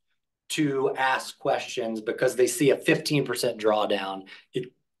to ask questions because they see a 15% drawdown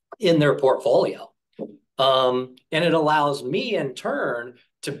in their portfolio. And it allows me in turn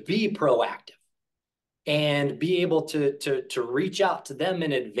to be proactive and be able to reach out to them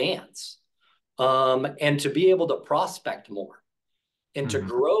in advance, and to be able to prospect more and to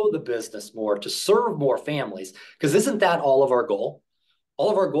grow the business more, to serve more families. Because isn't that all of our goal? All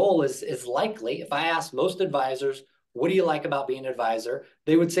of our goal is likely, if I ask most advisors, what do you like about being an advisor?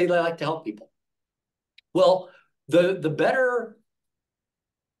 They would say they like to help people. Well, the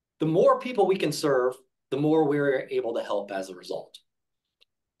more people we can serve, the more we're able to help as a result.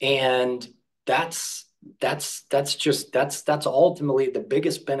 And that's ultimately the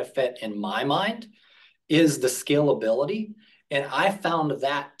biggest benefit in my mind, is the scalability. And I found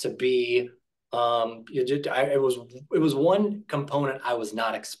that to be, it was one component I was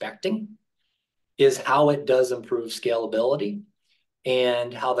not expecting, is how it does improve scalability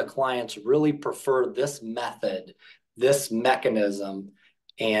and how the clients really prefer this method, this mechanism,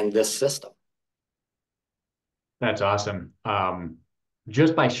 and this system. That's awesome.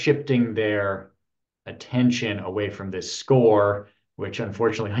 Just by shifting their attention away from this score, which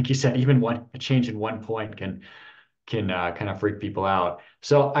unfortunately, like you said, even a change in 1 point can kind of freak people out.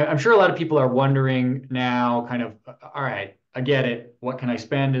 So I'm sure a lot of people are wondering now, kind of, all right, I get it. What can I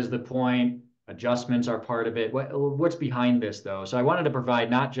spend is the point. Adjustments are part of it. What's behind this, though? So I wanted to provide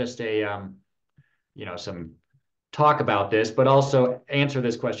not just some talk about this, but also answer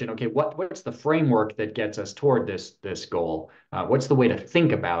this question. Okay, what's the framework that gets us toward this goal? What's the way to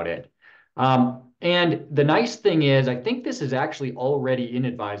think about it? And the nice thing is, I think this is actually already in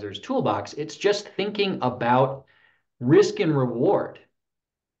Advisor's Toolbox. It's just thinking about risk and reward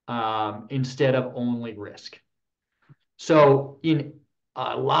instead of only risk. So in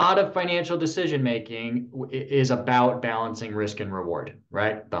a lot of financial decision making is about balancing risk and reward,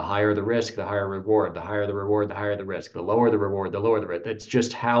 right? The higher the risk, the higher reward. The higher the reward, the higher the risk. The lower the reward, the lower the risk. That's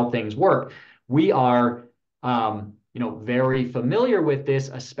just how things work. We are, very familiar with this,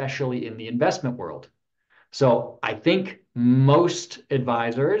 especially in the investment world. So I think most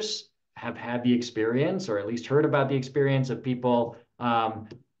advisors have had the experience, or at least heard about the experience of people, kind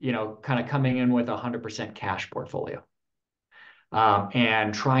of coming in with a 100% cash portfolio.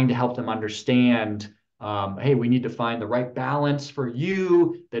 And trying to help them understand, hey, we need to find the right balance for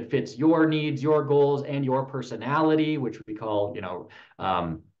you that fits your needs, your goals, and your personality, which we call,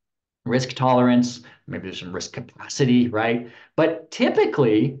 risk tolerance. Maybe there's some risk capacity, right? But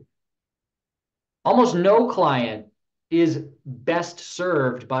typically, almost no client is best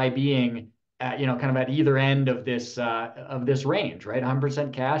served by being kind of at either end of this range, right?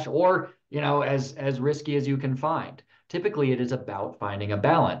 100% cash, or as risky as you can find. Typically, it is about finding a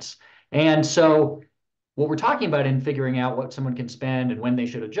balance. And so what we're talking about in figuring out what someone can spend and when they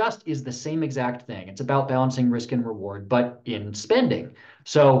should adjust is the same exact thing. It's about balancing risk and reward, but in spending.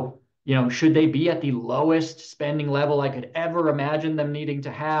 So, should they be at the lowest spending level I could ever imagine them needing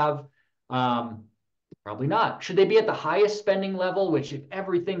to have? Probably not. Should they be at the highest spending level, which if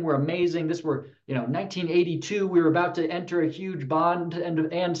everything were amazing, this were, 1982, we were about to enter a huge bond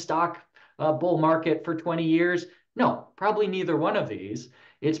and stock bull market for 20 years? No, probably neither one of these.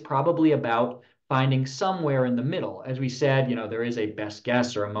 It's probably about finding somewhere in the middle. As we said, there is a best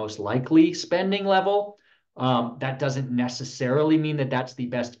guess or a most likely spending level. That doesn't necessarily mean that that's the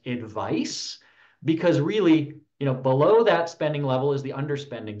best advice, because really, below that spending level is the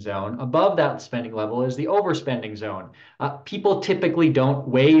underspending zone. Above that spending level is the overspending zone. People typically don't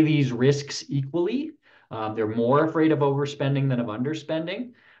weigh these risks equally. They're more afraid of overspending than of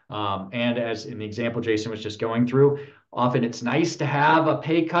underspending. And as in the example Jason was just going through, often it's nice to have a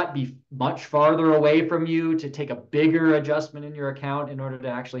pay cut be much farther away from you to take a bigger adjustment in your account in order to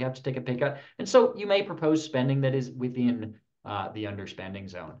actually have to take a pay cut. And so you may propose spending that is within the underspending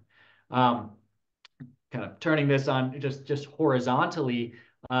zone. Kind of turning this on just horizontally,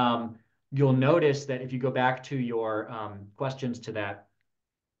 you'll notice that if you go back to your questions to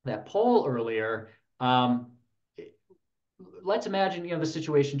that poll earlier, let's imagine, the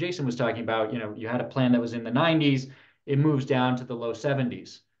situation Jason was talking about. You had a plan that was in the 90s, it moves down to the low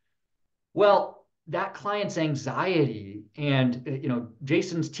 70s. Well, that client's anxiety and,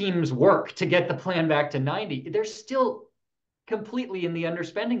 Jason's team's work to get the plan back to 90, they're still completely in the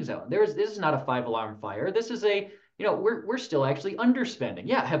underspending zone. This is not a 5-alarm fire. This is we're still actually underspending.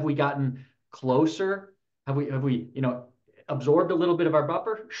 Yeah. Have we gotten closer? Have we absorbed a little bit of our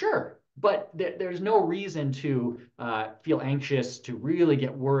buffer? Sure. But there's no reason to feel anxious, to really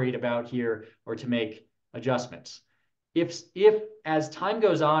get worried about here, or to make adjustments. If as time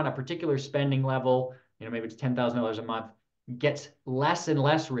goes on, a particular spending level, maybe it's $10,000 a month, gets less and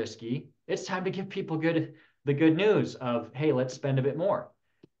less risky, it's time to give people the good news of, hey, let's spend a bit more.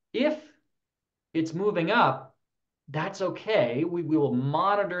 If it's moving up, that's okay. We will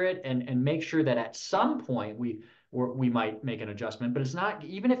monitor it and make sure that at some point we might make an adjustment, but it's not,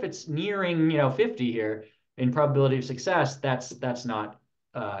 even if it's nearing 50 here in probability of success, that's not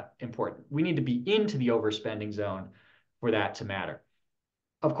important. We need to be into the overspending zone for that to matter.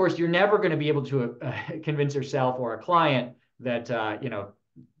 Of course, you're never going to be able to convince yourself or a client that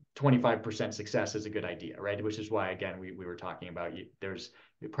 25% success is a good idea, right? Which is why, again, we were talking about there's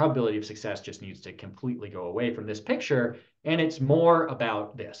the probability of success just needs to completely go away from this picture. And it's more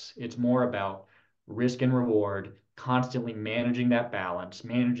about this. It's more about risk and reward, constantly managing that balance,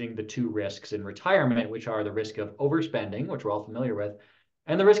 managing the two risks in retirement, which are the risk of overspending, which we're all familiar with,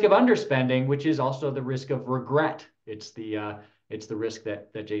 and the risk of underspending, which is also the risk of regret. It's the risk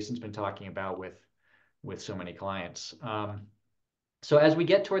that Jason's been talking about with so many clients. So as we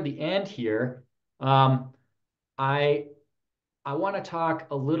get toward the end here, I want to talk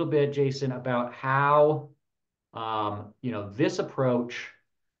a little bit, Jason, about how this approach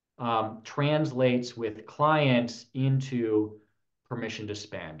translates with clients into permission to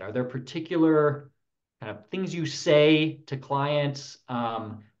spend. Are there particular kind of things you say to clients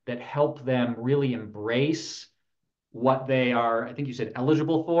that help them really embrace what they are, I think you said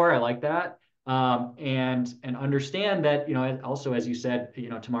eligible for? I like that. And understand that, also, as you said,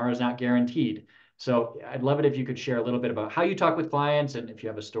 tomorrow is not guaranteed. So I'd love it if you could share a little bit about how you talk with clients and if you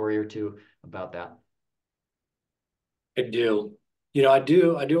have a story or two about that. I do. I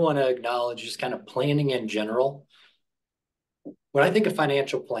do want to acknowledge just kind of planning in general. When I think of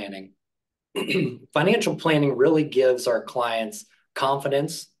financial planning, financial planning really gives our clients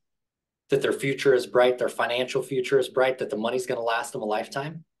confidence that their future is bright, their financial future is bright, that the money's going to last them a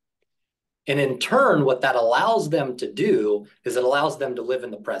lifetime. And in turn, what that allows them to do is it allows them to live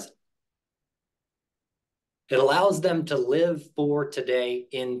in the present. It allows them to live for today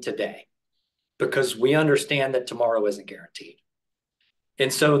in today, because we understand that tomorrow isn't guaranteed.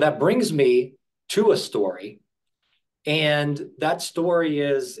 And so that brings me to a story. And that story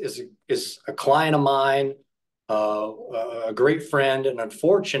is a client of mine, a great friend, and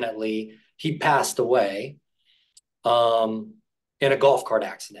unfortunately, he passed away in a golf cart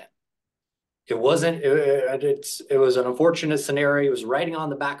accident. It was an unfortunate scenario. He was riding on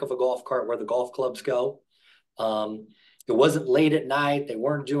the back of a golf cart where the golf clubs go. It wasn't late at night. They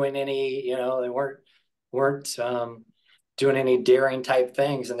weren't doing any, they weren't doing any daring type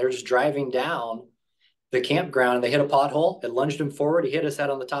things. And they're just driving down the campground and they hit a pothole. It lunged him forward. He hit his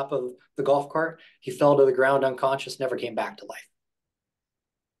head on the top of the golf cart. He fell to the ground unconscious, never came back to life.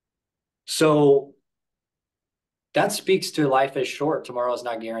 So that speaks to life is short. Tomorrow is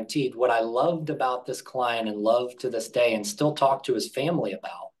not guaranteed. What I loved about this client and love to this day and still talk to his family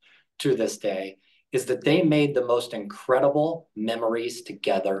about to this day is that they made the most incredible memories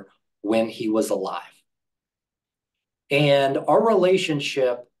together when he was alive. And our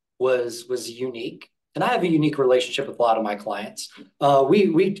relationship was unique. And I have a unique relationship with a lot of my clients.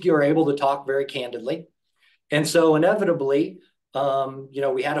 We are able to talk very candidly. And so inevitably,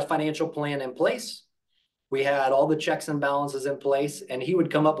 we had a financial plan in place. We had all the checks and balances in place, and he would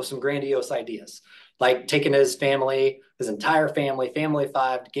come up with some grandiose ideas, like taking his family, his entire family, family of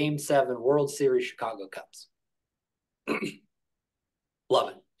 5, to Game 7 World Series Chicago Cubs.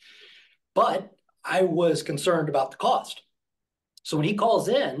 Love it. But I was concerned about the cost. So when he calls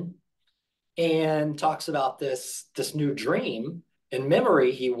in and talks about this new dream and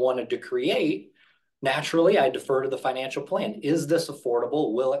memory he wanted to create, naturally, I defer to the financial plan. Is this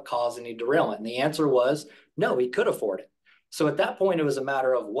affordable? Will it cause any derailment? And the answer was no, he could afford it. So at that point, it was a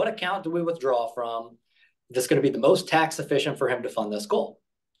matter of what account do we withdraw from that's going to be the most tax efficient for him to fund this goal.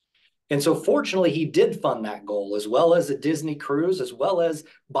 And so fortunately, he did fund that goal, as well as a Disney cruise, as well as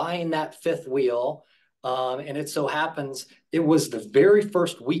buying that 5th wheel. And it so happens it was the very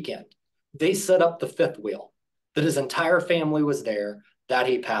first weekend they set up the 5th wheel, that his entire family was there, that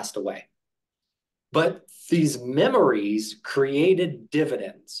he passed away. But these memories created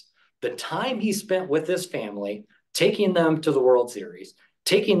dividends. The time he spent with his family, taking them to the World Series,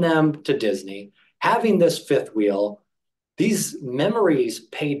 taking them to Disney, having this 5th wheel, these memories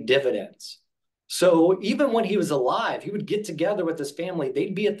paid dividends. So even when he was alive, he would get together with his family.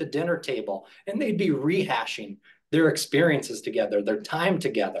 They'd be at the dinner table and they'd be rehashing their experiences together, their time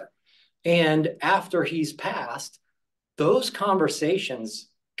together. And after he's passed, those conversations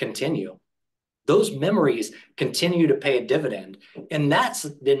continue. Those memories continue to pay a dividend. And that's,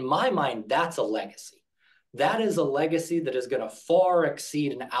 in my mind, that's a legacy. That is a legacy that is going to far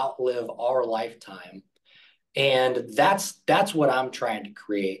exceed and outlive our lifetime. And that's what I'm trying to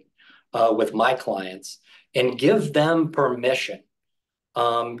create with my clients, and give them permission,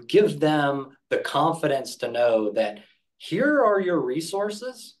 give them the confidence to know that here are your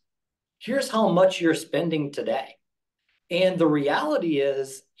resources. Here's how much you're spending today. And the reality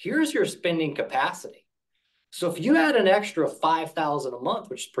is, here's your spending capacity. So if you had an extra 5,000 a month,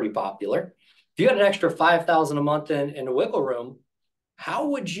 which is pretty popular, if you had an extra 5,000 a month in a wiggle room, how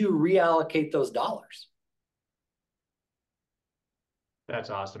would you reallocate those dollars? That's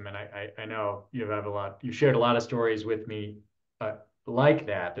awesome. And I know you shared a lot of stories with me like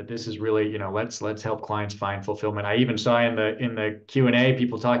that this is really, let's help clients find fulfillment. I even saw in the Q&A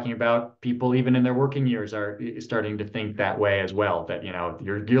people talking about people even in their working years are starting to think that way as well, that,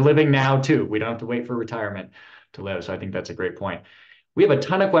 you're living now too. We don't have to wait for retirement to live. So I think that's a great point. We have a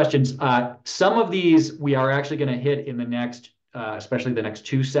ton of questions. Some of these we are actually going to hit in the next, especially the next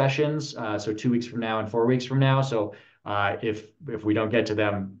two sessions. So 2 weeks from now and 4 weeks from now. So if we don't get to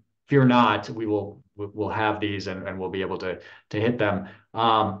them, fear not. We'll have these and we'll be able to hit them.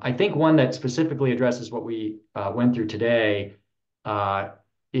 I think one that specifically addresses what we went through today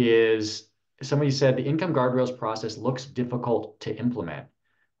is somebody said the income guardrails process looks difficult to implement.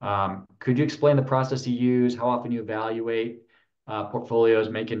 Could you explain the process you use, how often you evaluate portfolios,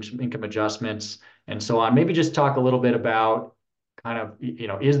 make income adjustments, and so on? Maybe just talk a little bit about kind of,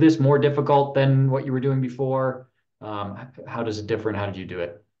 is this more difficult than what you were doing before? How does it differ and how did you do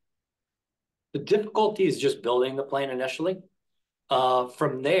it? The difficulty is just building the plan initially.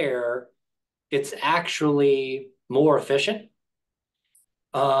 From there, it's actually more efficient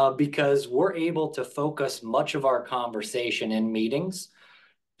because we're able to focus much of our conversation in meetings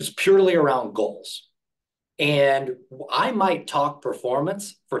just purely around goals. And I might talk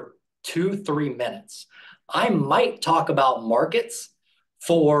performance for 2-3 minutes. I might talk about markets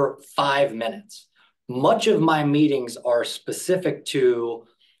for 5 minutes. Much of my meetings are specific to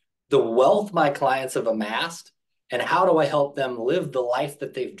the wealth my clients have amassed and how do I help them live the life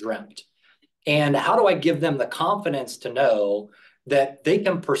that they've dreamt. And how do I give them the confidence to know that they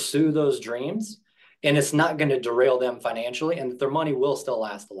can pursue those dreams and it's not going to derail them financially and that their money will still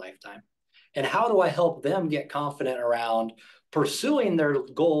last a lifetime. And how do I help them get confident around pursuing their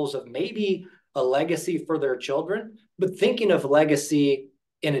goals of maybe a legacy for their children, but thinking of legacy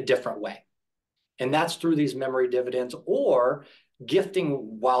in a different way. And that's through these memory dividends or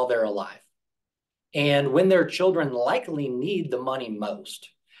gifting while they're alive. And when their children likely need the money most,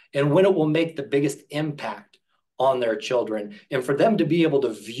 and when it will make the biggest impact on their children, and for them to be able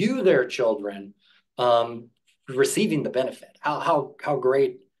to view their children receiving the benefit. How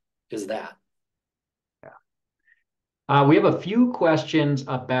great is that? We have a few questions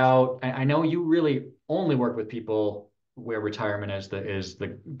about, I know you really only work with people where retirement is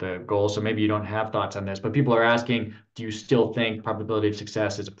the goal. So maybe you don't have thoughts on this, but people are asking, do you still think probability of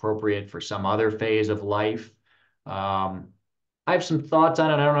success is appropriate for some other phase of life? I have some thoughts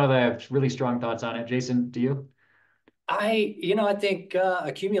on it. I don't know that I have really strong thoughts on it. Jason, do you? I think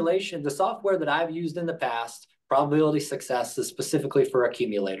accumulation, the software that I've used in the past, probability of success is specifically for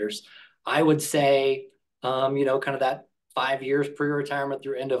accumulators. I would say, kind of that 5 years pre-retirement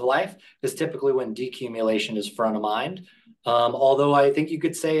through end of life is typically when decumulation is front of mind. Although I think you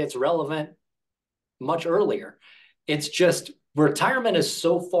could say it's relevant much earlier. It's just retirement is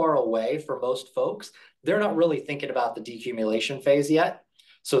so far away for most folks, they're not really thinking about the decumulation phase yet.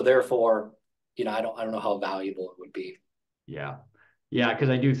 So therefore, I don't know how valuable it would be. Yeah. Yeah, because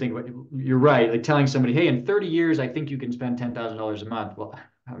I do think you're right. Like telling somebody, hey, in 30 years, I think you can spend $10,000 a month. Well,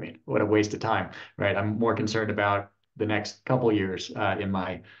 I mean, what a waste of time, right? I'm more concerned about the next couple of years in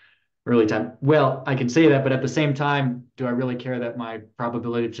my early time. Well, I can say that, but at the same time, do I really care that my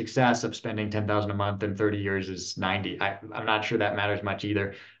probability of success of spending 10,000 a month in 30 years is 90? I'm not sure that matters much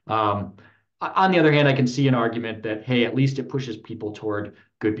either. On the other hand, I can see an argument that, hey, at least it pushes people toward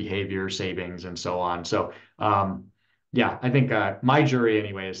good behavior, savings, and so on. So, yeah, I think my jury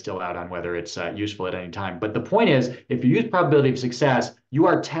anyway is still out on whether it's useful at any time. But the point is, if you use probability of success, you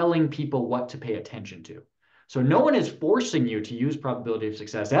are telling people what to pay attention to. So no one is forcing you to use probability of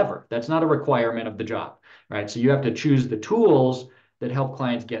success ever. That's not a requirement of the job, right? So you have to choose the tools that help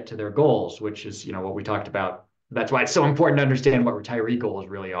clients get to their goals, which is, what we talked about. That's why it's so important to understand what retiree goals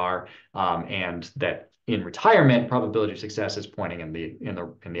really are, and that in retirement, probability of success is pointing in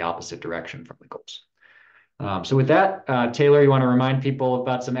the opposite direction from the goals. So with that, Taylor, you want to remind people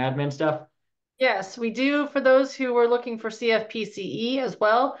about some admin stuff? Yes, we do. For those who are looking for CFPCE as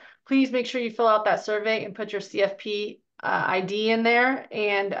well, please make sure you fill out that survey and put your CFP ID in there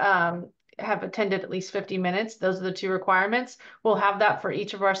and have attended at least 50 minutes. Those are the two requirements. We'll have that for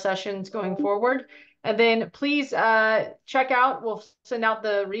each of our sessions going forward. And then please check out, we'll send out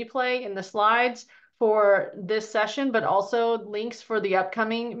the replay and the slides for this session, but also links for the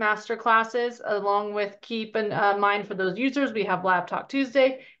upcoming master classes, along with keep in mind for those users, we have Lab Talk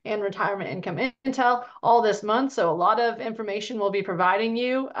Tuesday and Retirement Income Intel all this month. So a lot of information we'll be providing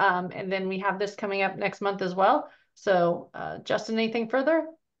you. And then we have this coming up next month as well. So Justin, anything further?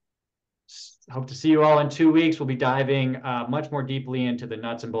 Hope to see you all in 2 weeks. We'll be diving much more deeply into the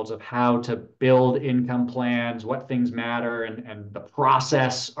nuts and bolts of how to build income plans, what things matter, and the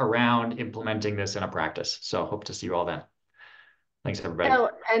process around implementing this in a practice. So hope to see you all then. Thanks, everybody. Oh,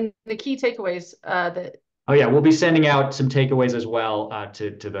 and the key takeaways that. Oh yeah, we'll be sending out some takeaways as well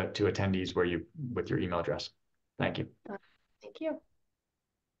to attendees with your email address. Thank you. Thank you.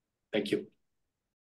 Thank you.